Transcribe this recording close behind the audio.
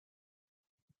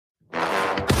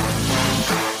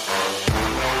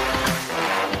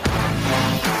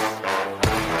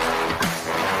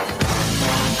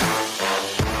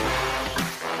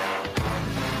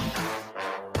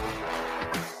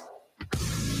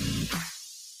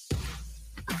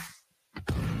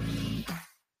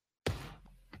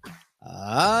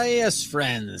Yes,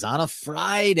 friends. On a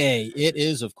Friday, it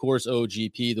is, of course,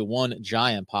 OGP, the One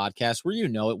Giant podcast, where you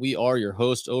know it. We are your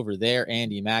host over there,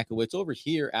 Andy Makowitz. Over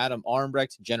here, Adam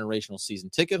Armbrecht, generational season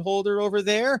ticket holder over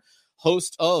there,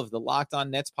 host of the Locked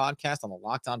On Nets podcast on the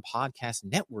Locked On Podcast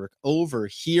Network over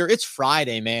here. It's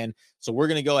Friday, man. So we're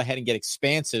going to go ahead and get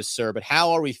expansive, sir. But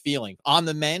how are we feeling? On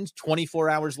the mend,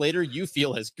 24 hours later, you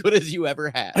feel as good as you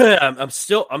ever have. I'm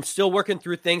still working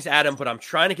through things, Adam, but I'm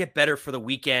trying to get better for the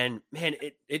weekend. Man,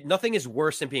 nothing is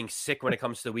worse than being sick when it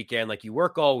comes to the weekend. Like, you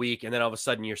work all week and then all of a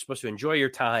sudden you're supposed to enjoy your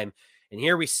time. And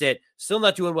here we sit, still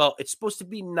not doing well. It's supposed to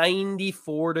be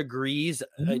 94 degrees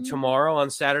tomorrow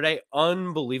on Saturday.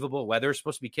 Unbelievable weather is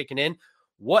supposed to be kicking in.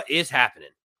 What is happening?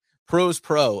 Pros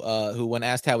Pro, who, when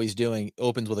asked how he's doing,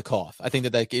 opens with a cough. I think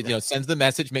that sends the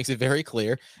message, makes it very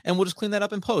clear, and we'll just clean that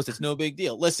up in post. It's no big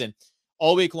deal. Listen,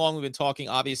 all week long, we've been talking,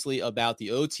 obviously, about the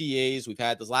OTAs. We've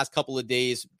had those last couple of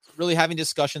days really having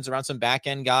discussions around some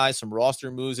back-end guys. Some roster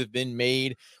moves have been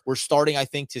made. We're starting, I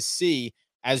think, to see,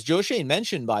 as Joe Schoen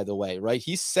mentioned, by the way, right?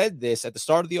 He said this at the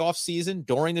start of the offseason,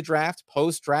 during the draft,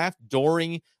 post-draft,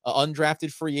 during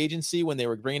undrafted free agency when they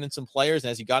were bringing in some players,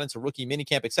 and as he got into rookie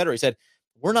minicamp, et cetera, he said,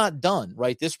 we're not done,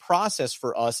 right? This process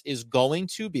for us is going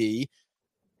to be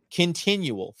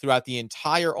continual throughout the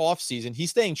entire offseason. He's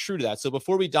staying true to that. So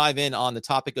before we dive in on the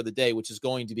topic of the day, which is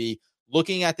going to be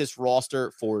looking at this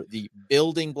roster for the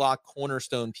building block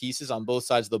cornerstone pieces on both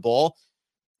sides of the ball,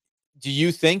 do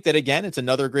you think that, again, it's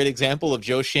another great example of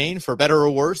Joe Schoen, for better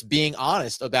or worse, being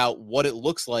honest about what it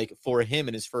looks like for him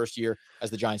in his first year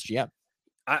as the Giants GM?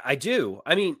 I do.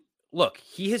 I mean, look,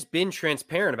 he has been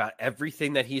transparent about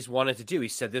everything that he's wanted to do. He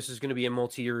said this is going to be a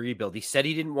multi-year rebuild. He said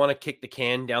he didn't want to kick the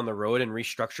can down the road and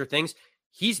restructure things.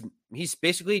 He's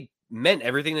basically meant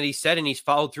everything that he said, and he's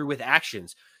followed through with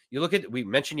actions. You look at, we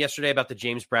mentioned yesterday about the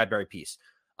James Bradbury piece.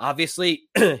 Obviously,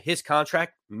 his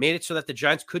contract made it so that the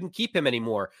Giants couldn't keep him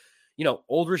anymore. You know,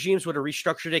 old regimes would have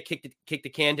restructured it, kicked the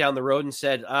can down the road and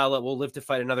said, we'll live to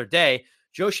fight another day.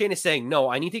 Joe Schoen is saying, no,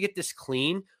 I need to get this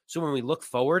clean. So when we look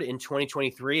forward in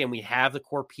 2023 and we have the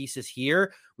core pieces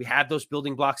here, we have those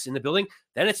building blocks in the building,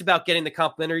 then it's about getting the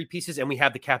complementary pieces, and we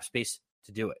have the cap space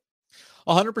to do it.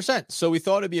 100%. So we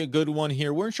thought it'd be a good one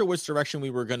here. We weren't sure which direction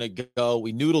we were going to go.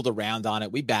 We noodled around on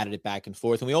it. We batted it back and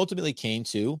forth, and we ultimately came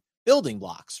to building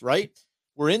blocks, right?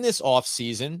 We're in this off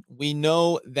season. We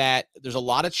know that there's a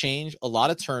lot of change, a lot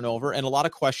of turnover, and a lot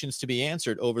of questions to be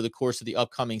answered over the course of the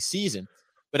upcoming season.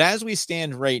 But as we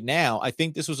stand right now, I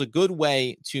think this was a good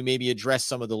way to maybe address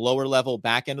some of the lower level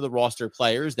back end of the roster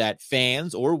players that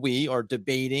fans or we are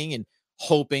debating and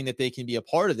hoping that they can be a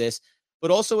part of this,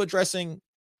 but also addressing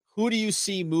who do you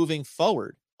see moving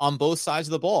forward on both sides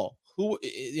of the ball? Who,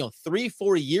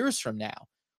 3-4 years from now,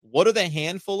 what are the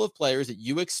handful of players that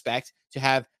you expect to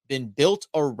have been built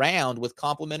around with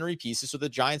complementary pieces so the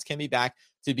Giants can be back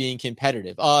to being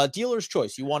competitive? Dealer's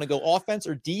choice. You want to go offense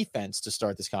or defense to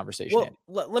start this conversation?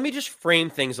 Well, let me just frame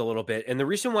things a little bit. And the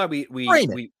reason why we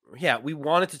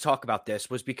wanted to talk about this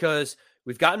was because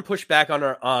we've gotten pushback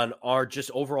on our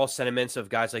just overall sentiments of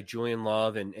guys like Julian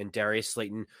Love and Darius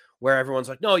Slayton, where everyone's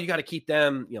like, no, you got to keep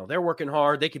them. You know, they're working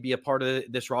hard. They could be a part of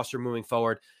this roster moving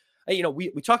forward.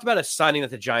 We talked about a signing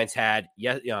that the Giants had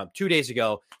 2 days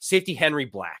ago. Safety Henry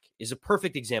Black is a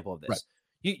perfect example of this. Right.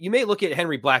 You may look at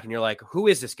Henry Black and you're like, who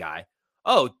is this guy?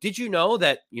 Oh, did you know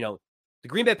that, the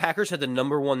Green Bay Packers had the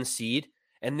number 1 seed,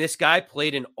 and this guy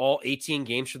played in all 18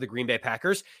 games for the Green Bay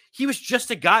Packers? He was just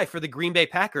a guy for the Green Bay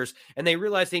Packers, and they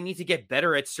realized they need to get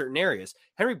better at certain areas.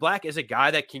 Henry Black is a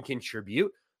guy that can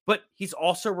contribute, but he's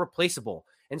also replaceable.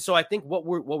 And so I think what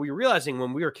we were realizing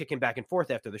when we were kicking back and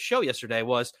forth after the show yesterday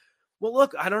was, well,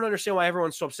 look, I don't understand why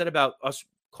everyone's so upset about us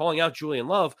calling out Julian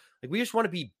Love. Like, we just want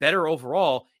to be better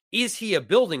overall. Is he a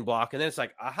building block? And then it's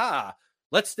like,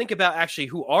 let's think about actually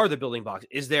who are the building blocks.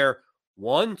 Is there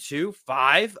 1, 2,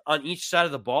 5 on each side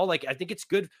of the ball? Like, I think it's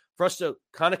good for us to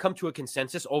kind of come to a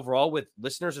consensus overall with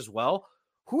listeners as well.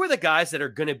 Who are the guys that are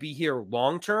going to be here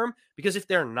long-term? Because if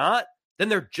they're not, then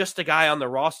they're just a guy on the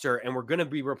roster, and we're going to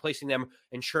be replacing them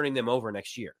and churning them over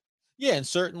next year. Yeah, and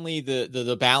certainly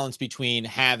the balance between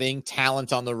having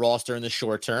talent on the roster in the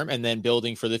short term and then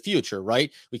building for the future,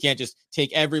 right? We can't just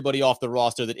take everybody off the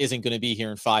roster that isn't going to be here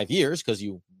in 5 years, because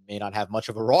you may not have much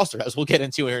of a roster, as we'll get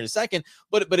into here in a second.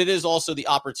 But it is also the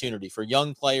opportunity for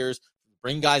young players,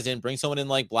 bring guys in, bring someone in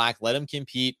like Black, let him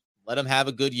compete, let him have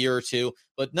a good year or two.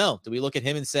 But no, do we look at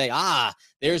him and say,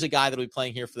 there's a guy that will be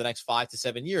playing here for the next 5 to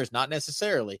 7 years? Not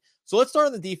necessarily. So let's start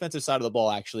on the defensive side of the ball,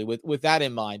 actually, with that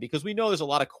in mind, because we know there's a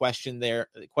lot of questions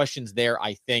there,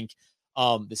 I think.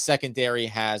 The secondary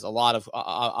has a lot of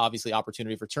obviously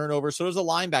opportunity for turnover. So there's a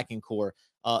linebacking core.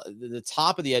 The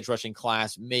top of the edge rushing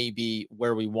class may be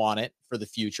where we want it for the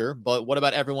future, but what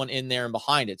about everyone in there and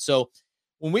behind it? So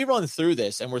when we run through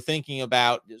this and we're thinking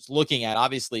about just looking at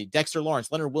obviously Dexter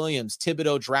Lawrence, Leonard Williams,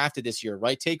 Thibodeau drafted this year,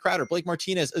 right? Tate Crowder, Blake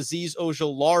Martinez, Azeez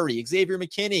Ojulari, Xavier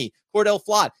McKinney, Cordell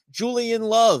Flott, Julian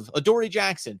Love, Adoree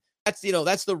Jackson. That's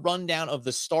the rundown of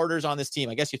the starters on this team.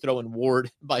 I guess you throw in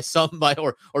Ward or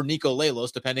Nico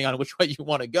Lalos, depending on which way you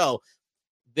want to go.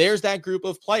 There's that group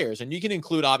of players, and you can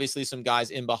include obviously some guys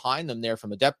in behind them there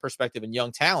from a depth perspective and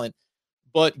young talent.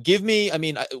 But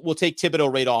we'll take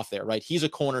Thibodeau right off there, right? He's a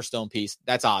cornerstone piece.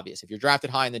 That's obvious. If you're drafted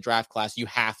high in the draft class, you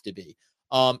have to be.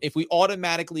 If we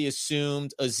automatically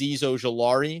assumed Azeez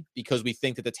Ojulari because we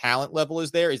think that the talent level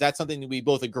is there, is that something that we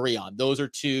both agree on? Those are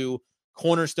two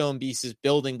cornerstone pieces,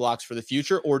 building blocks for the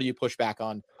future, or do you push back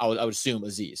on, I would assume,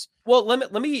 Azeez? Well,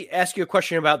 let me ask you a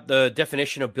question about the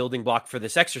definition of building block for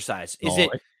this exercise.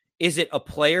 Is it a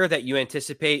player that you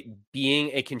anticipate being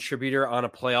a contributor on a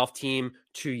playoff team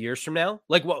 2 years from now?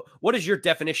 Like, what is your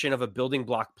definition of a building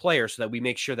block player so that we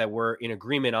make sure that we're in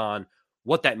agreement on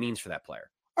what that means for that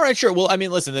player? All right, sure. Well,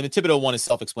 listen, the Thibodeau one is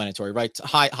self-explanatory, right?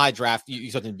 High draft,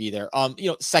 you something to be there.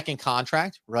 Second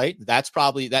contract, right? That's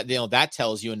probably that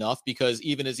tells you enough, because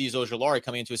even Azeez Ojulari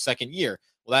coming into his second year,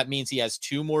 well, that means he has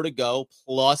 2 more to go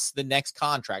plus the next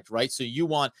contract, right? So you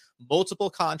want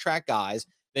multiple contract guys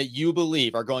that you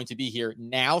believe are going to be here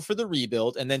now for the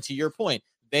rebuild. And then to your point,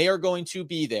 they are going to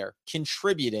be there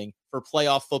contributing for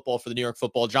playoff football for the New York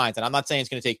Football Giants. And I'm not saying it's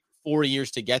going to take 4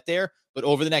 years to get there, but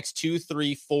over the next 2,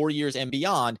 3, 4 years and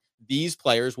beyond, these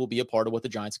players will be a part of what the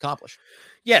Giants accomplish.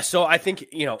 Yeah, so I think,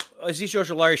 Azeez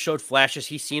Ojulari showed flashes.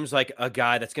 He seems like a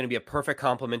guy that's going to be a perfect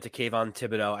complement to Kayvon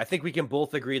Thibodeau. I think we can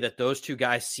both agree that those two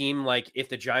guys seem like if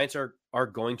the Giants are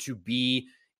going to be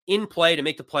in play to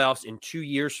make the playoffs in 2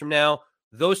 years from now,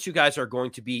 those two guys are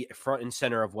going to be front and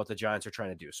center of what the Giants are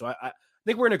trying to do. So I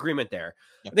think we're in agreement there.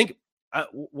 Yep.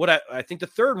 I think the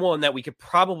third one that we could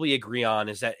probably agree on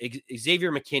is that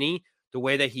Xavier McKinney, the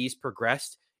way that he's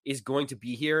progressed, is going to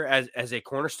be here as a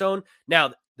cornerstone.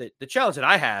 Now, the challenge that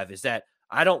I have is that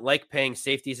I don't like paying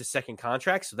safeties a second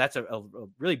contract. So that's a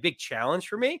really big challenge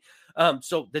for me.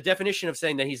 So the definition of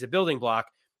saying that he's a building block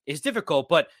is difficult.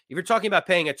 But if you're talking about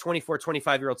paying a 24,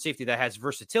 25-year-old safety that has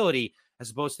versatility, as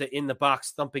opposed to in the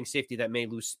box thumping safety that may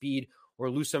lose speed or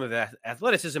lose some of that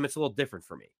athleticism, it's a little different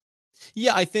for me.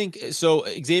 Yeah, I think so.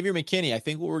 Xavier McKinney, I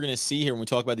think what we're going to see here when we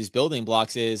talk about these building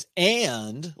blocks is,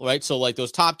 right? So like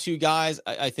those top 2 guys,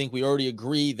 I think we already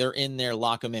agree they're in there,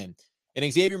 lock them in.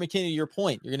 And Xavier McKinney, to your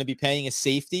point, you're going to be paying a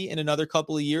safety in another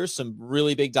couple of years, some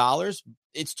really big dollars.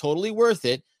 It's totally worth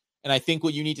it. And I think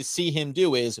what you need to see him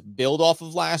do is build off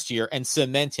of last year and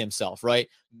cement himself, right?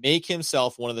 Make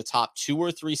himself one of the top 2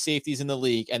 or 3 safeties in the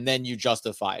league, and then you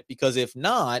justify it. Because if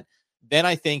not, then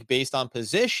I think based on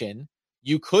position,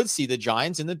 you could see the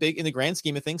Giants in the grand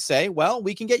scheme of things say, well,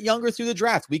 we can get younger through the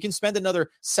draft. We can spend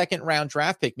another second round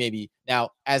draft pick maybe.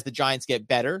 Now, as the Giants get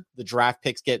better, the draft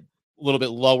picks get a little bit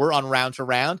lower on round to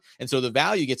round. And so the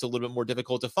value gets a little bit more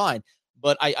difficult to find.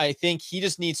 But I think he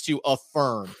just needs to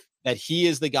affirm that he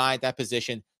is the guy at that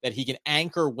position, that he can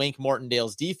anchor Wink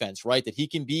Martindale's defense, right? That he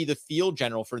can be the field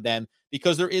general for them,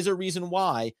 because there is a reason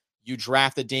why you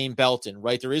draft a Dane Belton,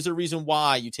 right? There is a reason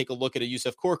why you take a look at a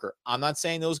Yusuf Corker. I'm not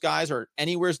saying those guys are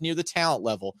anywhere near the talent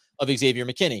level of Xavier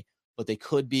McKinney, but they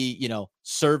could be,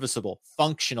 serviceable,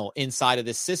 functional inside of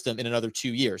this system in another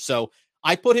 2 years. So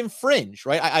I put him fringe,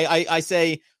 right? I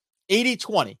say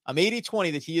 80-20. I'm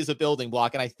 80-20 that he is a building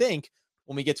block. And I think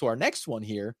when we get to our next one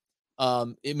here,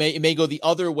 it may go the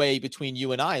other way between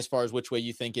you and I as far as which way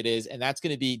you think it is. And that's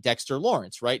going to be Dexter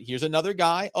Lawrence, right? Here's another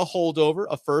guy, a holdover,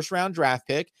 a first-round draft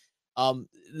pick. The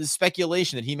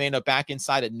speculation that he may end up back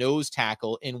inside at nose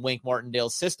tackle in Wink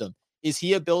Martindale's system. Is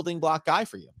he a building block guy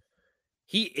for you?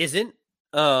 He isn't.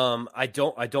 I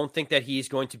don't think that he's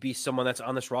going to be someone that's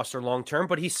on this roster long-term,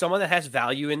 but he's someone that has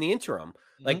value in the interim.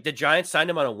 Mm-hmm. Like the Giants signed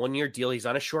him on a 1-year deal. He's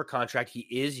on a short contract. He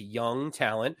is young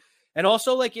talent. And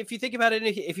also, like, if you think about it,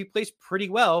 if he plays pretty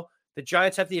well, the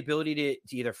Giants have the ability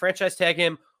to either franchise tag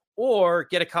him or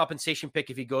get a compensation pick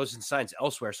if he goes and signs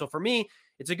elsewhere. So for me,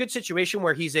 it's a good situation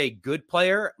where he's a good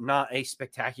player, not a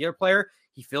spectacular player.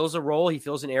 He fills a role. He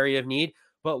fills an area of need.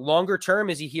 But longer term,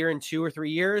 is he here in 2 or 3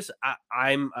 years?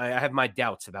 I have my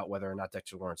doubts about whether or not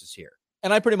Dexter Lawrence is here.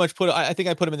 And I pretty much I think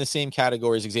I put him in the same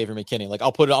category as Xavier McKinney. Like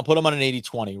I'll put him on an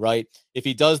 80-20, right? If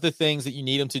he does the things that you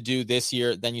need him to do this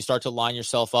year, then you start to line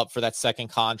yourself up for that second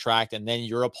contract. And then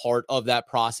you're a part of that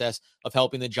process of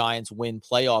helping the Giants win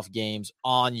playoff games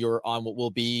on what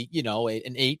will be,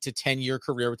 an 8 to 10 year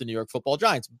career with the New York Football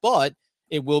Giants. But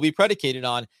it will be predicated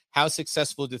on how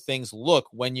successful do things look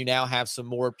when you now have some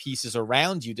more pieces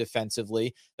around you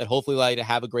defensively that hopefully allow you to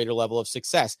have a greater level of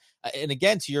success. And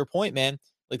again, to your point, man,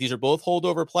 like these are both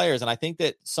holdover players. And I think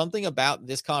that something about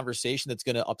this conversation that's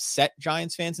going to upset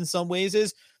Giants fans in some ways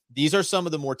is these are some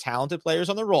of the more talented players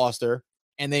on the roster,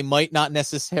 and they might not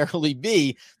necessarily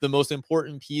be the most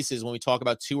important pieces when we talk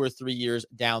about 2 or 3 years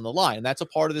down the line. And that's a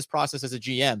part of this process as a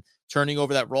GM, turning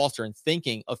over that roster and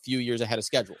thinking a few years ahead of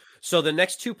schedule. So the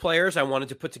next 2 players I wanted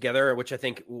to put together, which I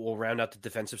think will round out the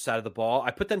defensive side of the ball,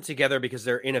 I put them together because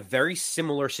they're in a very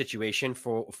similar situation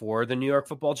for the New York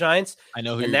Football Giants. I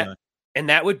know who you're doing. And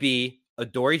that would be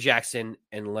Adoree Jackson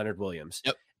and Leonard Williams.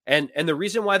 Yep. And the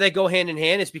reason why they go hand in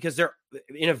hand is because they're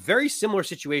in a very similar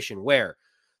situation where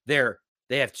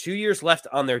they have 2 years left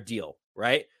on their deal,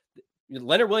 right?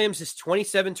 Leonard Williams is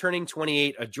 27 turning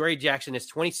 28. Adoree Jackson is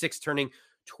 26 turning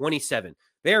 27.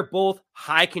 They are both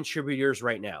high contributors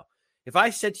right now. If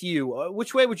I said to you,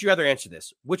 which way would you rather answer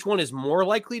this? Which one is more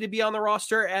likely to be on the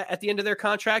roster at the end of their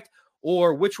contract?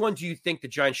 Or which one do you think the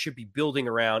Giants should be building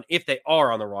around if they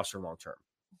are on the roster long-term?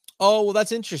 Oh, well,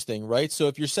 that's interesting, right? So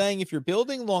if you're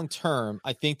building long-term,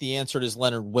 I think the answer is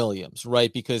Leonard Williams,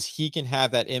 right? Because he can have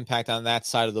that impact on that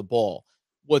side of the ball.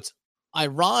 What's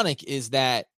ironic is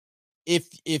that if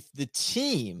the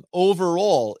team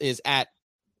overall is at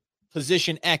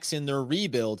position X in their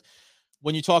rebuild,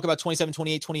 when you talk about 27,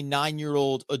 28,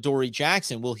 29-year-old Adoree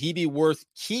Jackson, will he be worth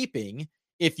keeping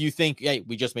if you think, hey,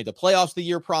 we just made the playoffs the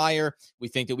year prior, we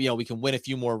think that we can win a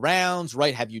few more rounds,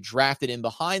 right? Have you drafted in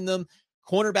behind them?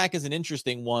 Cornerback is an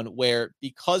interesting one where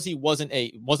because he wasn't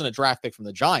a draft pick from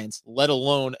the Giants, let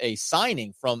alone a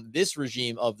signing from this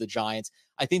regime of the Giants,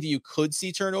 I think that you could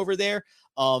see turnover there.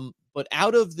 But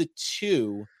out of the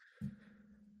two,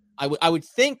 I would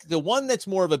think the one that's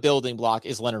more of a building block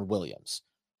is Leonard Williams.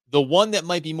 The one that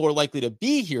might be more likely to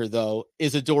be here, though,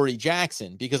 is Adoree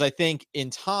Jackson, because I think in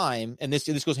time, and this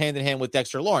goes hand in hand with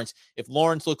Dexter Lawrence, if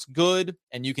Lawrence looks good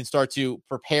and you can start to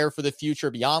prepare for the future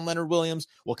beyond Leonard Williams,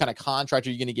 what kind of contract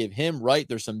are you going to give him, right?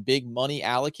 There's some big money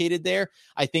allocated there.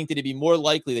 I think that it'd be more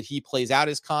likely that he plays out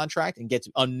his contract and gets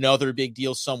another big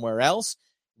deal somewhere else.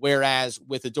 Whereas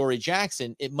with Adoree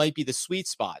Jackson, it might be the sweet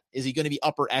spot. Is he going to be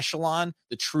upper echelon,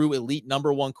 the true elite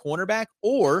number one cornerback,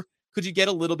 or could you get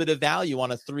a little bit of value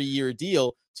on a 3-year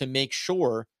deal to make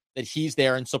sure that he's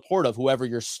there in support of whoever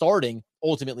you're starting,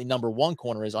 ultimately number one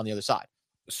corner is on the other side?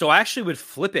 So I actually would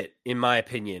flip it, in my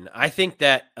opinion. I think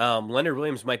that Leonard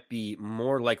Williams might be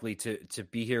more likely to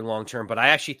be here long-term, but I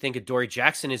actually think Adoree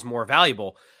Jackson is more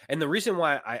valuable. And the reason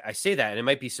why I say that, and it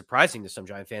might be surprising to some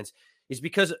Giant fans, is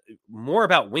because more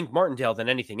about Wink Martindale than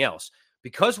anything else.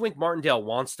 Because Wink Martindale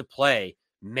wants to play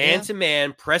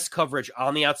man-to-man press coverage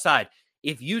on the outside,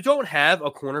 if you don't have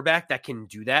a cornerback that can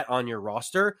do that on your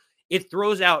roster, it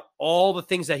throws out all the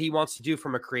things that he wants to do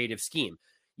from a creative scheme.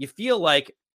 You feel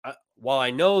like, while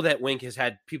I know that Wink has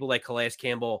had people like Calais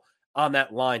Campbell on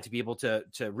that line to be able to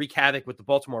wreak havoc with the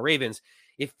Baltimore Ravens,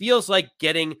 it feels like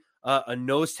getting a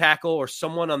nose tackle or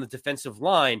someone on the defensive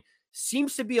line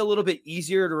seems to be a little bit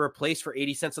easier to replace for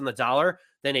 80 cents on the dollar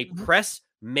than a press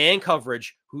man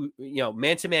coverage,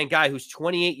 man-to-man guy who's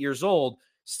 28 years old,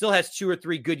 still has 2 or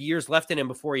 3 good years left in him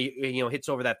before he hits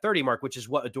over that 30 mark, which is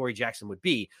what Adoree Jackson would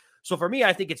be. So for me,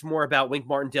 I think it's more about Wink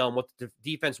Martindale and what the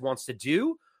defense wants to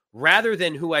do rather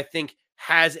than who I think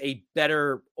has a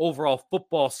better overall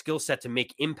football skill set to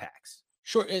make impacts.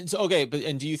 Sure. And so, okay.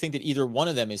 And do you think that either one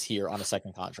of them is here on a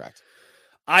second contract?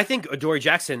 I think Adoree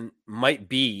Jackson might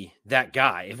be that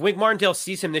guy. If Wink Martindale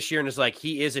sees him this year and is like,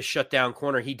 he is a shutdown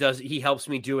corner, he helps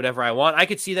me do whatever I want, I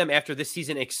could see them after this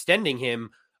season extending him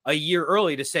a year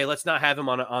early to say, let's not have him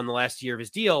on the last year of his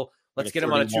deal. Let's get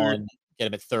him on a 2. Get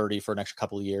him at 30 for an extra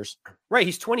couple of years. Right.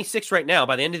 He's 26 right now.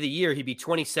 By the end of the year, he'd be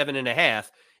 27 and a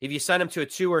half. If you sign him to a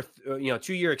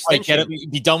 2-year extension,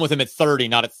 be done with him at 30,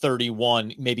 not at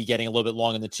 31, maybe getting a little bit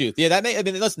long in the tooth. Yeah,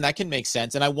 listen, that can make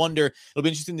sense. And I wonder, it'll be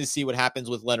interesting to see what happens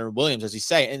with Leonard Williams, as you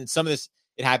say. And some of this,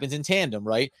 it happens in tandem,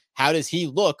 right? How does he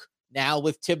look now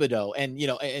with Thibodeau and,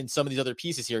 and some of these other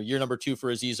pieces here? Year number 2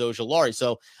 for Azeez Ojulari.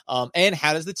 So, and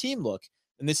how does the team look?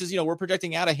 And this is, we're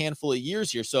projecting out a handful of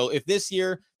years here. So if this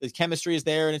year the chemistry is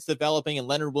there and it's developing and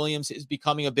Leonard Williams is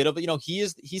becoming a bit of,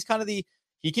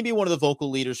 he can be one of the vocal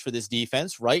leaders for this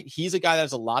defense, right? He's a guy that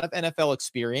has a lot of NFL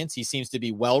experience. He seems to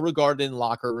be well regarded in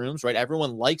locker rooms, right?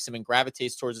 Everyone likes him and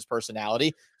gravitates towards his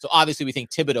personality. So obviously we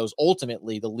think Thibodeau's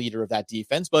ultimately the leader of that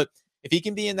defense, but if he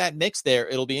can be in that mix there,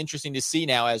 it'll be interesting to see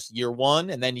now as year 1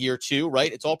 and then year 2,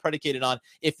 right? It's all predicated on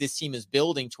if this team is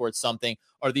building towards something,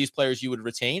 are these players you would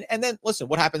retain? And then listen,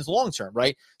 what happens long-term,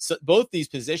 right? So both these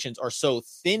positions are so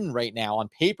thin right now on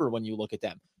paper when you look at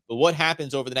them. But what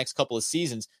happens over the next couple of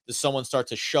seasons? Does someone start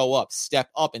to show up, step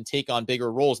up, and take on bigger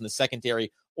roles in the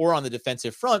secondary or on the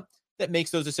defensive front that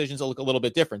makes those decisions look a little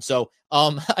bit different? So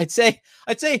I'd say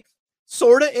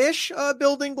sort of ish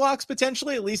building blocks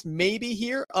potentially, at least maybe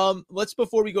here. Let's,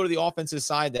 before we go to the offensive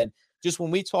side, then, just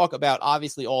when we talk about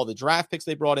obviously all the draft picks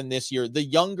they brought in this year, the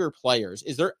younger players,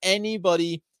 is there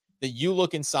anybody that you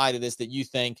look inside of this that you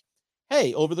think,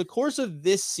 hey, over the course of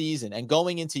this season and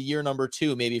going into year number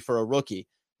 2, maybe for a rookie,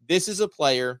 this is a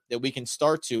player that we can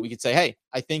start to, we could say, hey,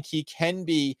 I think he can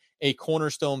be a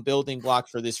cornerstone building block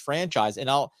for this franchise. And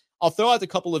I'll throw out a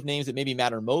couple of names that maybe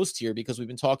matter most here, because we've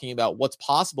been talking about what's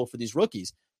possible for these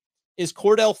rookies. Is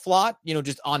Cordell Flott,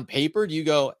 just on paper, do you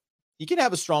go, he can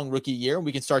have a strong rookie year and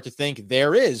we can start to think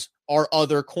there is our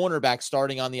other cornerback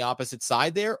starting on the opposite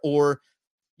side there? Or,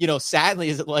 sadly,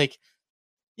 is it like,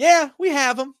 yeah, we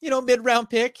have him, mid-round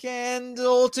pick, and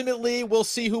ultimately we'll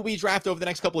see who we draft over the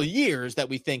next couple of years that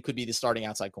we think could be the starting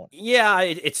outside corner? Yeah,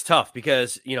 it's tough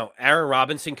because, Aaron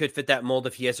Robinson could fit that mold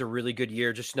if he has a really good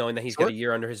year, just knowing that he's got a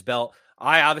year under his belt.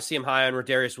 I obviously am high on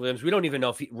Rodarius Williams. We don't even know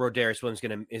if Rodarius Williams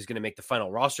is going to make the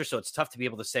final roster, so it's tough to be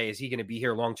able to say, is he going to be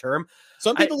here long term?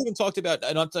 Some people even talked about,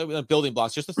 and I'm talking about building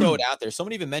blocks, just to throw it out there.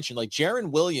 Someone even mentioned like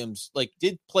Jaron Williams,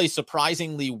 did play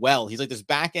surprisingly well. He's like this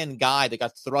back end guy that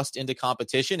got thrust into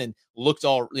competition and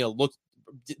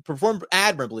performed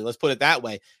admirably. Let's put it that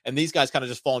way. And these guys kind of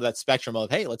just fall into that spectrum of,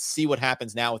 hey, let's see what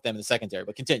happens now with them in the secondary.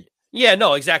 But continue. Yeah,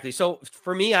 no, exactly. So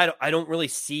for me, I don't really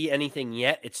see anything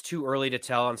yet. It's too early to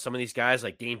tell on some of these guys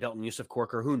like Dane Belton, Yusuf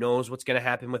Corker. Who knows what's going to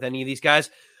happen with any of these guys?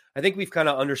 I think we've kind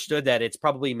of understood that it's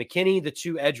probably McKinney, the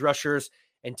 2 edge rushers,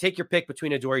 and take your pick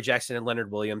between Adoree Jackson and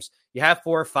Leonard Williams. You have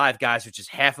 4 or 5 guys, which is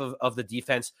half of the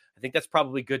defense. I think that's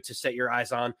probably good to set your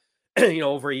eyes on.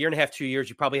 Over a year and a half, 2 years,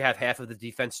 you probably have half of the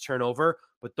defense turnover,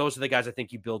 but those are the guys I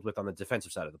think you build with on the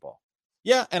defensive side of the ball.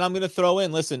 Yeah, and I'm going to throw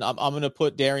in, listen, I'm going to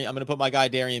put my guy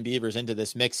Darian Beavers into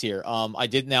this mix here.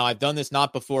 I've done this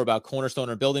not before about cornerstone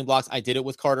or building blocks. I did it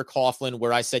with Carter Coughlin,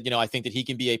 where I said, I think that he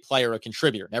can be a player, a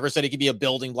contributor. Never said he could be a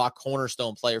building block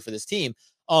cornerstone player for this team.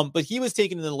 But he was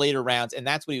taken in the later rounds, and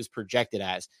that's what he was projected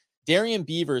as. Darian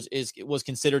Beavers was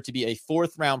considered to be a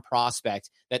 4th-round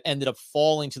prospect that ended up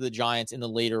falling to the Giants in the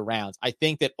later rounds. I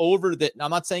think that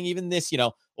I'm not saying even this,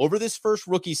 over this first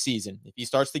rookie season, if he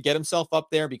starts to get himself up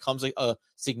there, becomes a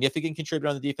significant contributor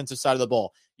on the defensive side of the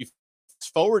ball. You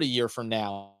fast forward a year from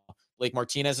now, Blake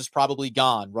Martinez is probably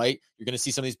gone, right? You're going to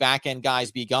see some of these back-end guys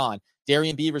be gone.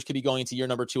 Darian Beavers could be going into year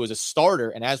number 2 as a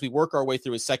starter, and as we work our way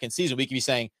through his second season, we could be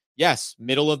saying, yes,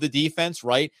 middle of the defense,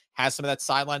 right? Has some of that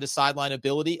sideline to sideline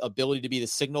ability to be the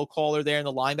signal caller there in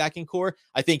the linebacking core.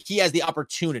 I think he has the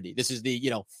opportunity. This is the,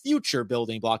 future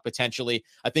building block potentially.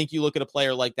 I think you look at a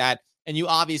player like that and you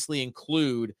obviously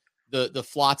include the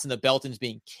Flotts and the Beltons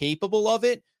being capable of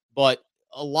it, but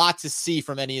a lot to see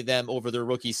from any of them over their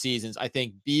rookie seasons. I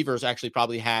think Beavers actually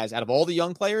probably has, out of all the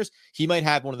young players, he might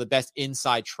have one of the best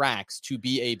inside tracks to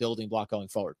be a building block going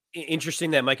forward.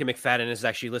 Interesting that Micah McFadden is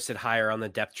actually listed higher on the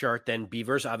depth chart than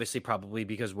Beavers, obviously probably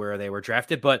because where they were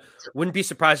drafted, but wouldn't be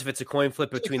surprised if it's a coin flip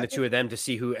between the two of them to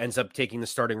see who ends up taking the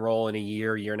starting role in a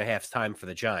year and a half's time for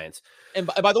the Giants. And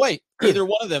by the way, either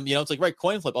one of them, it's like, right,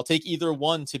 coin flip. I'll take either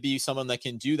one to be someone that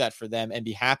can do that for them and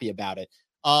be happy about it.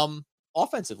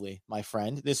 Offensively, my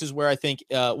friend, this is where I think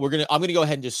I'm going to go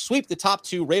ahead and just sweep the top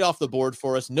 2 right off the board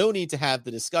for us. No need to have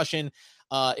the discussion.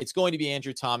 It's going to be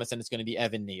Andrew Thomas and it's going to be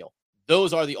Evan Neal.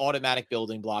 Those are the automatic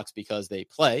building blocks because they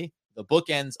play the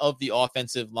bookends of the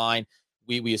offensive line.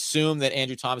 We assume that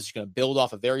Andrew Thomas is going to build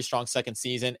off a very strong second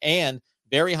season and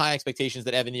very high expectations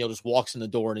that Evan Neal just walks in the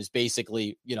door and is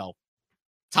basically,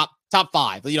 top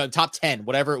 5, top 10,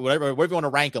 whatever you want to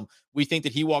rank them. We think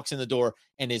that he walks in the door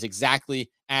and is exactly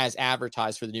as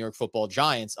advertised for the New York Football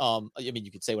Giants.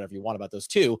 You could say whatever you want about those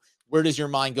two. Where does your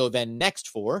mind go then next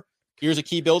for? Here's a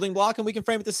key building block, and we can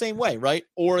frame it the same way, right?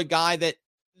 Or a guy that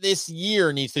this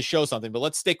year needs to show something, but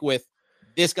let's stick with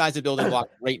this guy's a building block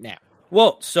right now.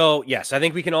 Well, so yes, I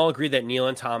think we can all agree that Neal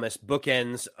and Thomas,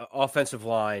 bookends, offensive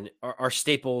line, are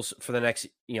staples for the next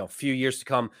few years to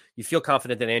come. You feel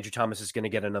confident that Andrew Thomas is going to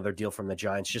get another deal from the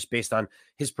Giants just based on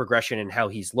his progression and how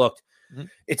he's looked. Mm-hmm.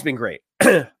 It's been great.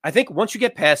 I think once you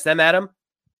get past them, Adam,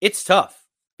 it's tough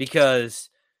because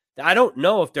I don't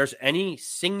know if there's any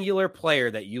singular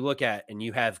player that you look at and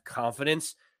you have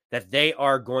confidence that they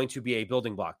are going to be a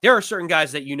building block. There are certain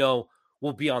guys that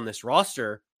will be on this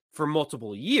roster for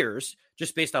multiple years,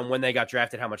 just based on when they got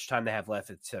drafted, how much time they have left,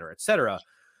 et cetera, et cetera.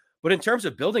 But in terms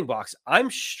of building blocks, I'm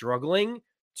struggling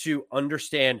to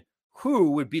understand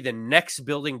who would be the next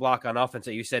building block on offense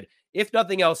that you said, if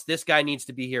nothing else, this guy needs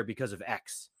to be here because of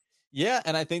X. Yeah,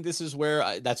 and I think this is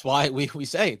where that's why we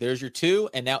say there's your two,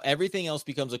 and now everything else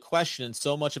becomes a question, and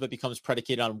so much of it becomes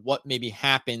predicated on what maybe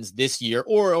happens this year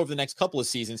or over the next couple of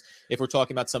seasons. If we're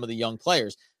talking about some of the young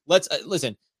players, let's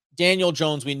listen. Daniel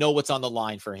Jones, we know what's on the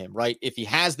line for him, right? If he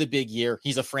has the big year,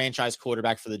 he's a franchise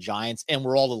quarterback for the Giants, and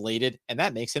we're all elated, and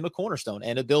that makes him a cornerstone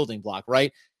and a building block,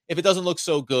 right? If it doesn't look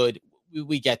so good,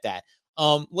 we get that.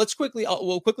 Let's quickly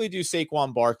we'll quickly do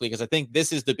Saquon Barkley because I think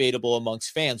this is debatable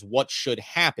amongst fans. What should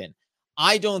happen?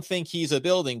 I don't think he's a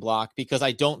building block because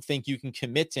I don't think you can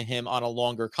commit to him on a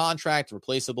longer contract,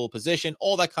 replaceable position,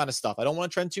 all that kind of stuff. I don't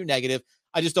want to trend too negative.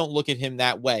 I just don't look at him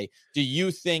that way. Do you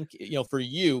think, for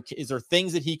you, is there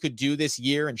things that he could do this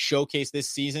year and showcase this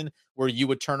season where you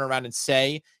would turn around and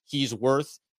say he's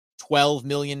worth $12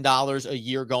 million a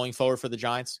year going forward for the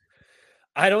Giants?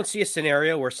 I don't see a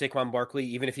scenario where Saquon Barkley,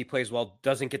 even if he plays well,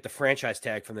 doesn't get the franchise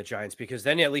tag from the Giants, because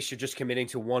then at least you're just committing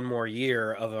to one more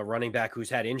year of a running back who's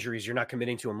had injuries. You're not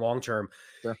committing to him long term.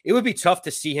 Sure. It would be tough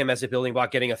to see him as a building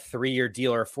block getting a 3-year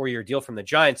deal or a 4-year deal from the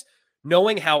Giants,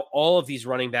 knowing how all of these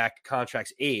running back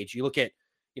contracts age. You look at,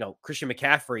 Christian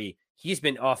McCaffrey, he's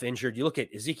been off injured. You look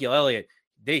at Ezekiel Elliott,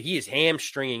 he is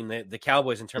hamstringing the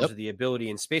Cowboys in terms of the ability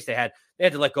and space they had. They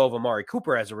had to let go of Amari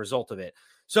Cooper as a result of it.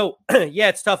 So, yeah,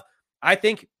 it's tough. I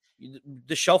think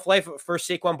the shelf life for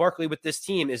Saquon Barkley with this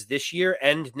team is this year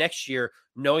and next year,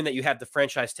 knowing that you have the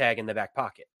franchise tag in the back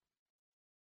pocket.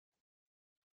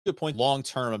 Good point long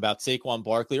term about Saquon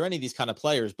Barkley or any of these kind of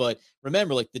players. But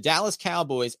remember, like the Dallas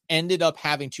Cowboys ended up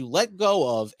having to let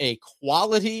go of a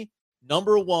quality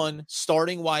number one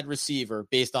starting wide receiver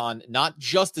based on not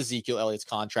just Ezekiel Elliott's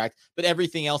contract, but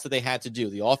everything else that they had to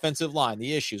do. The offensive line,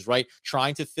 the issues, right?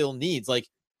 Trying to fill needs. Like,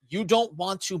 you don't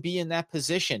want to be in that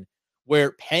position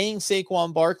where paying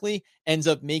Saquon Barkley ends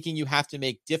up making you have to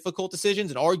make difficult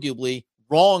decisions and arguably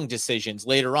wrong decisions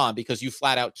later on because you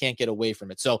flat out can't get away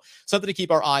from it. So something to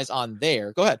keep our eyes on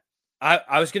there. Go ahead.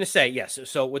 I was going to say, yes.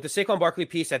 So with the Saquon Barkley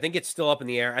piece, I think it's still up in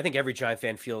the air. I think every Giant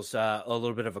fan feels a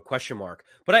little bit of a question mark.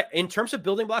 But in terms of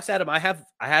building blocks, Adam, I have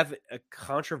a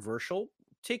controversial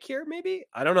take here, maybe.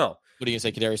 I don't know. What do you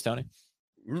say, Kadarius Toney?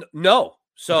 No.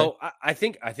 So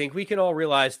okay. I think we can all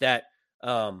realize that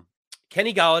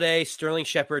Kenny Golladay, Sterling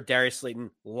Shepard, Darius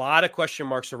Slayton, a lot of question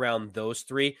marks around those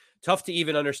three. Tough to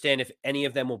even understand if any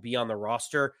of them will be on the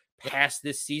roster past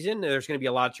this season. There's going to be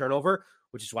a lot of turnover,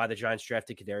 which is why the Giants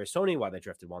drafted Kadarius Toney, why they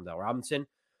drafted Wan'Dale Robinson.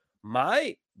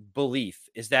 My belief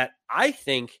is that I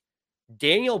think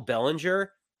Daniel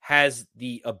Bellinger has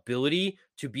the ability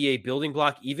to be a building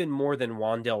block even more than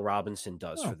Wan'Dale Robinson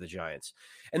does for the Giants.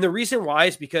 And the reason why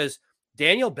is because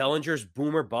Daniel Bellinger's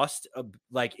boomer bust,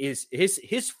 is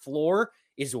his floor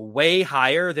is way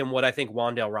higher than what I think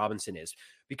Wan'Dale Robinson is.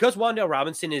 Because Wan'Dale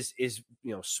Robinson is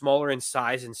smaller in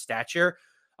size and stature,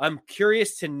 I'm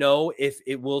curious to know if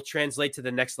it will translate to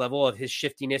the next level of his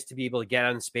shiftiness to be able to get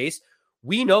out in space.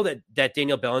 We know that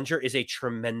Daniel Bellinger is a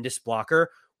tremendous blocker.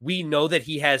 We know that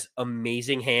he has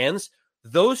amazing hands.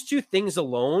 Those two things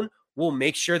alone will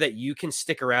make sure that you can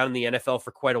stick around in the NFL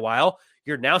for quite a while.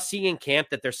 You're now seeing in camp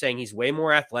that they're saying he's way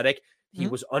more athletic. He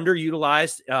was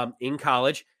underutilized in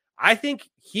college. I think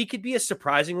he could be a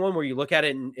surprising one where you look at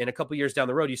it in a couple years down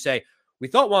the road, you say, we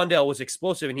thought Wan'Dale was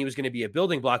explosive and he was going to be a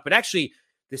building block, but actually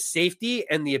the safety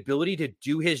and the ability to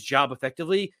do his job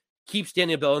effectively keeps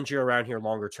Daniel Bellinger around here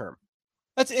longer term.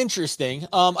 That's interesting.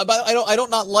 But I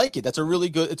don't not like it. It's a really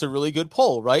good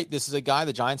poll, right? This is a guy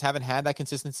the Giants haven't had that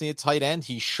consistency at tight end.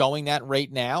 He's showing that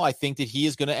right now. I think that he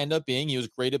is going to end up being, he was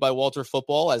graded by Walter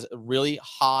Football as a really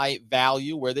high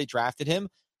value where they drafted him.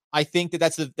 I think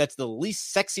that's the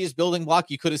least sexiest building block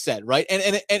you could have said, right?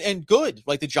 And good.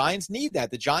 Like the Giants need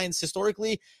that. The Giants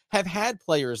historically have had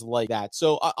players like that.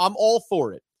 So I'm all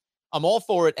for it. I'm all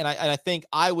for it. And I think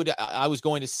I was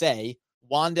going to say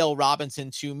Wan'Dale Robinson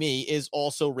to me is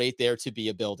also right there to be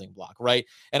a building block, right?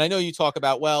 And I know you talk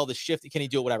about, well, the shift, can he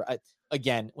do it, whatever.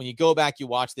 Again, when you go back, you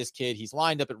watch this kid, he's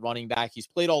lined up at running back. He's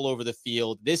played all over the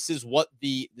field. This is what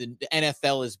the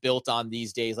NFL is built on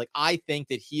these days. Like, I think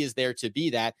that he is there to be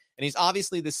that. And he's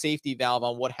obviously the safety valve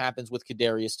on what happens with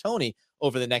Kadarius Toney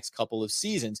over the next couple of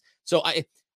seasons. So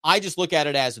I just look at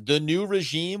it as the new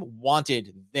regime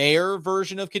wanted their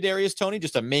version of Kadarius Toney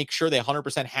just to make sure they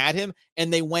 100% had him,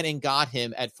 and they went and got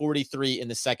him at 43 in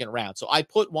the second round. So I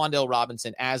put Wan'Dale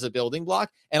Robinson as a building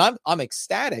block, and I'm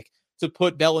ecstatic to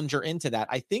put Bellinger into that.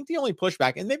 I think the only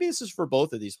pushback, and maybe this is for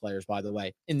both of these players, by the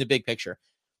way, in the big picture,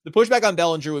 the pushback on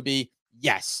Bellinger would be,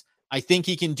 yes, I think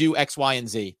he can do X, Y, and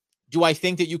Z. Do I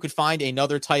think that you could find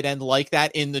another tight end like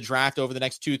that in the draft over the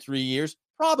next 2-3 years?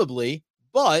 Probably,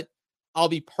 but I'll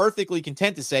be perfectly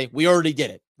content to say we already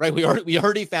did it, right? We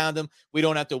already found him. We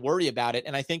don't have to worry about it.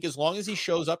 And I think as long as he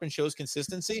shows up and shows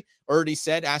consistency, already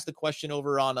said, asked the question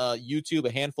over on YouTube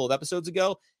a handful of episodes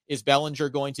ago, is Bellinger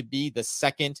going to be the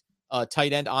second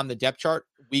tight end on the depth chart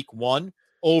week 1?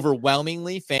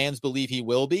 Overwhelmingly, fans believe he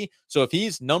will be. So if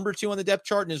he's number 2 on the depth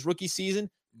chart in his rookie season,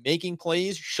 making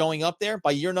plays, showing up there,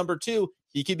 by year number 2,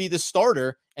 he could be the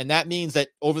starter. And that means that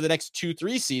over the next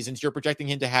 2-3 seasons, you're projecting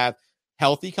him to have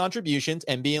healthy contributions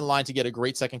and be in line to get a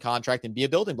great second contract and be a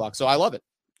building block. So I love it.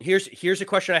 Here's a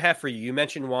question I have for you. You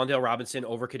mentioned Wan'Dale Robinson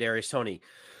over Kadarius Toney.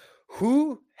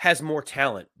 Who has more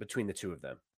talent between the two of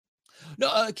them? No,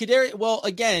 Kadarius. Well,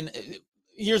 again,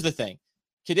 here's the thing.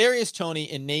 Kadarius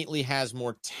Toney innately has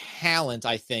more talent,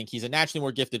 I think. He's a naturally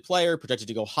more gifted player, projected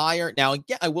to go higher. Now,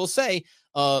 again, I will say,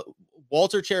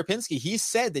 Walter Cherepinski, he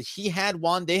said that they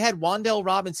had Wan'Dale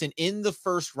Robinson in the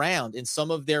first round in some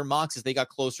of their mocks as they got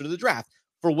closer to the draft,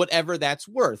 for whatever that's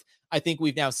worth. I think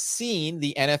we've now seen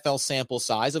the NFL sample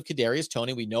size of Kadarius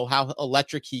Toney. We know how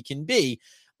electric he can be.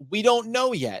 We don't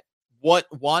know yet what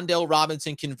Wan'Dale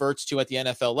Robinson converts to at the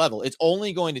NFL level. It's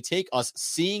only going to take us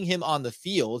seeing him on the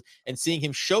field and seeing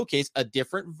him showcase a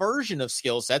different version of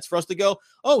skill sets for us to go,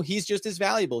 oh, he's just as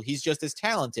valuable. He's just as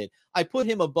talented. I put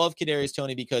him above Kadarius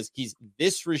Toney because he's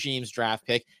this regime's draft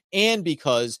pick, and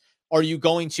because are you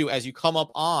going to, as you come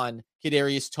up on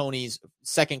Kadarius Toney's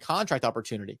second contract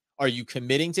opportunity, are you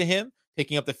committing to him,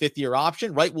 picking up the 5th-year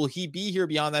option, right? Will he be here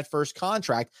beyond that first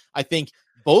contract? I think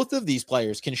both of these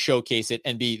players can showcase it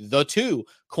and be the 2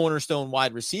 cornerstone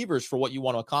wide receivers for what you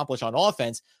want to accomplish on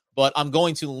offense. But I'm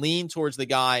going to lean towards the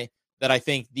guy that I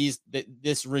think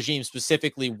this regime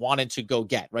specifically wanted to go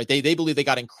get, right? They believe they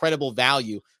got incredible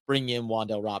value bringing in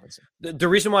Wan'Dale Robinson. The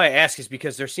reason why I ask is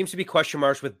because there seems to be question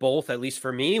marks with both, at least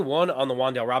for me. One on the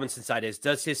Wan'Dale Robinson side is,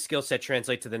 does his skill set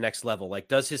translate to the next level? Like,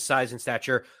 does his size and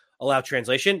stature allow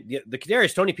translation? The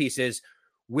Kadarius Toney piece is,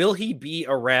 will he be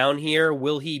around here?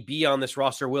 Will he be on this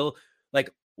roster? Will,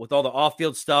 like, with all the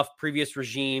off-field stuff, previous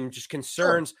regime, just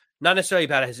concerns, not necessarily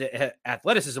about his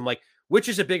athleticism, like, which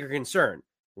is a bigger concern?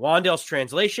 Wan'Dale's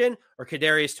translation or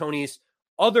Kadarius Toney's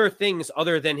other things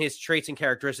other than his traits and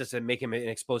characteristics that make him an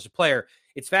explosive player?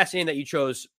 It's fascinating that you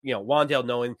chose, Wan'Dale,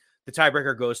 knowing the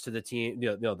tiebreaker goes to the team,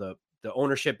 the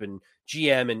ownership and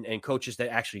GM and coaches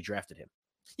that actually drafted him.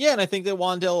 Yeah, and I think that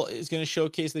Wan'Dale is going to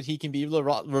showcase that he can be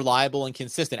reliable and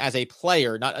consistent as a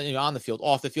player, not on the field,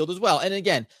 off the field as well. And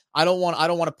again, I'm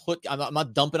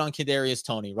not dumping on Kadarius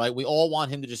Toney, right? We all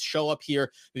want him to just show up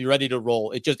here, be ready to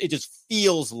roll. It just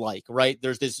feels like, right?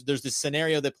 There's this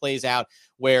scenario that plays out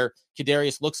where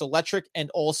Kadarius looks electric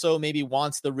and also maybe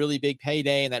wants the really big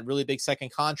payday and that really big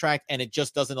second contract, and it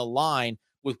just doesn't align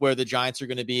with where the Giants are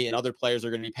going to be and other players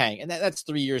are going to be paying. And that's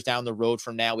 3 years down the road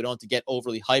from now. We don't have to get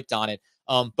overly hyped on it.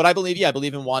 But I believe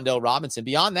in Wan'Dale Robinson.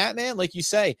 Beyond that, man, like you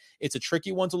say, it's a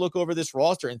tricky one to look over this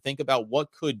roster and think about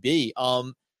what could be.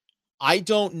 I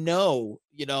don't know.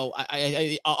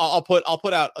 I'll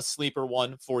put out a sleeper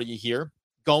one for you here.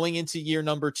 Going into year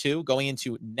number 2, going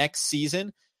into next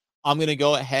season, I'm going to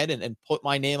go ahead and put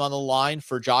my name on the line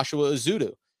for Joshua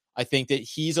Ezeudu. I think that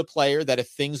he's a player that if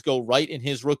things go right in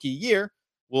his rookie year,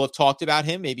 we'll have talked about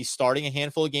him maybe starting a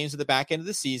handful of games at the back end of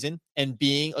the season and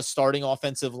being a starting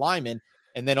offensive lineman.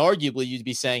 And then arguably you'd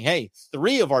be saying, hey,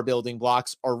 3 of our building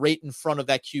blocks are right in front of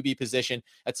that QB position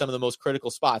at some of the most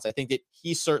critical spots. I think that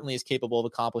he certainly is capable of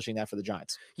accomplishing that for the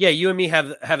Giants. Yeah, you and me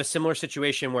have a similar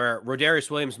situation where Rodarius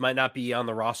Williams might not be on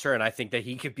the roster, and I think that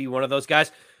he could be one of those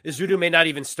guys. Ezeudu may not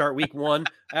even start week 1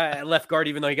 at left guard,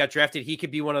 even though he got drafted. He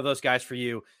could be one of those guys for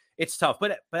you. It's tough.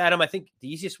 But Adam, I think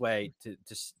the easiest way to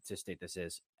state this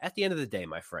is, at the end of the day,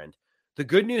 my friend, the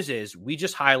good news is we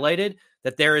just highlighted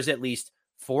that there is at least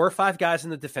 4 or 5 guys on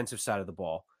the defensive side of the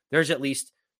ball. There's at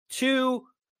least 2,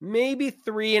 maybe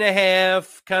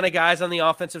 3.5 kind of guys on the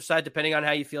offensive side, depending on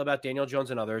how you feel about Daniel Jones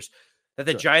and others, that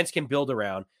the Giants can build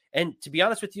around. And to be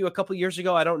honest with you, a couple of years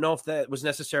ago, I don't know if that was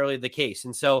necessarily the case.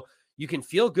 And so you can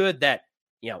feel good that,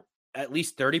 at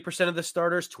least 30% of the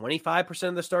starters, 25%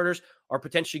 of the starters are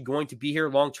potentially going to be here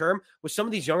long-term, with some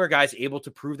of these younger guys able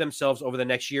to prove themselves over the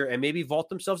next year and maybe vault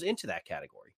themselves into that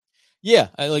category. Yeah,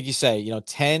 like you say,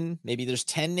 10, maybe there's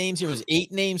 10 names here. There's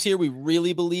 8 names here we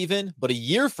really believe in. But a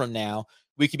year from now,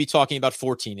 we could be talking about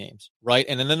 14 names, right?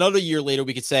 And then another year later,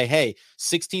 we could say, hey,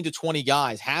 16 to 20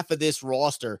 guys, half of this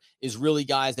roster is really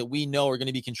guys that we know are going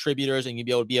to be contributors and going to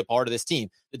be able to be a part of this team.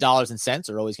 The dollars and cents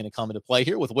are always going to come into play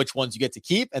here with which ones you get to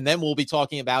keep. And then we'll be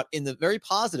talking about in the very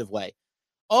positive way,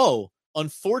 oh,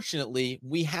 unfortunately,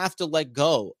 we have to let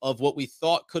go of what we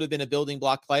thought could have been a building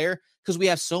block player because we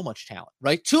have so much talent,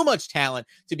 right? Too much talent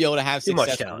to be able to have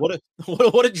success.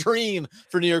 What a dream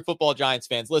for New York Football Giants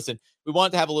fans. Listen, we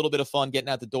wanted to have a little bit of fun getting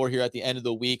out the door here at the end of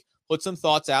the week. Put some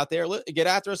thoughts out there. Get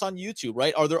after us on YouTube,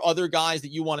 right? Are there other guys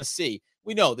that you want to see?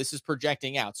 We know this is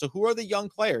projecting out. So who are the young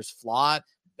players? Flott,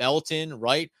 Belton,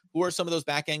 right? Who are some of those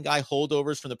back-end guy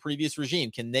holdovers from the previous regime?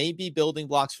 Can they be building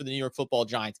blocks for the New York Football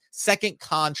Giants? Second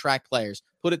contract players.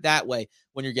 Put it that way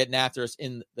when you're getting after us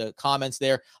in the comments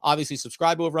there. Obviously,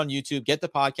 subscribe over on YouTube. Get the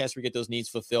podcast where you get those needs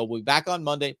fulfilled. We'll be back on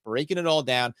Monday, breaking it all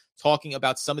down, talking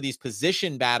about some of these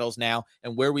position battles now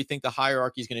and where we think the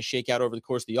hierarchy is going to shake out over the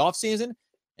course of the offseason.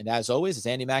 And as always, as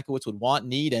Andy Makowitz would want,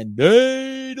 need, and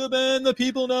demand the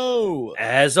people know.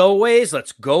 As always,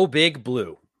 let's go Big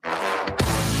Blue.